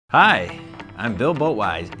Hi, I'm Bill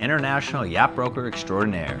Boatwise, International Yacht Broker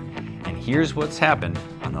Extraordinaire, and here's what's happened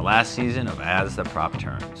on the last season of As the Prop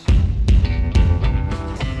Turns.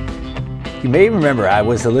 You may remember I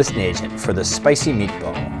was the listing agent for the Spicy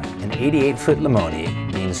Meatball, an 88-foot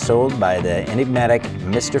Limoni being sold by the enigmatic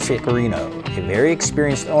Mr. Ficarino, a very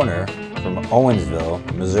experienced owner from Owensville,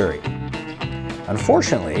 Missouri.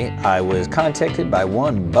 Unfortunately, I was contacted by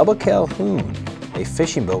one Bubba Calhoun, a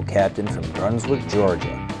fishing boat captain from Brunswick,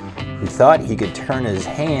 Georgia, who thought he could turn his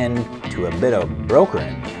hand to a bit of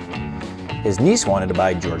brokering. His niece wanted to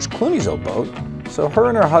buy George Clooney's old boat, so her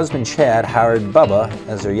and her husband Chad hired Bubba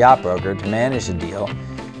as their yacht broker to manage the deal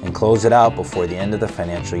and close it out before the end of the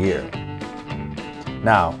financial year.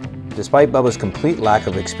 Now, despite Bubba's complete lack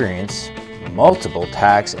of experience, multiple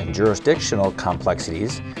tax and jurisdictional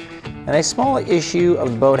complexities, and a small issue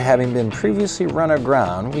of the boat having been previously run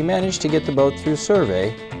aground, we managed to get the boat through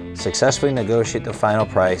survey, successfully negotiate the final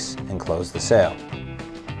price, and close the sale.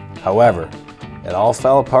 However, it all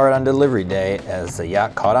fell apart on delivery day as the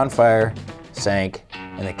yacht caught on fire, sank,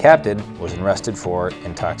 and the captain was arrested for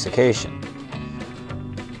intoxication.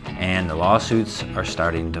 And the lawsuits are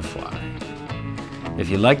starting to fly. If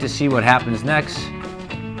you'd like to see what happens next,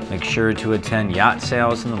 make sure to attend Yacht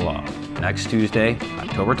Sales in the Law next Tuesday,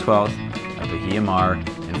 October 12th at Bahia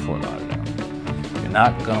in Fort Lauderdale. You're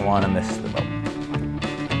not going to want to miss the boat.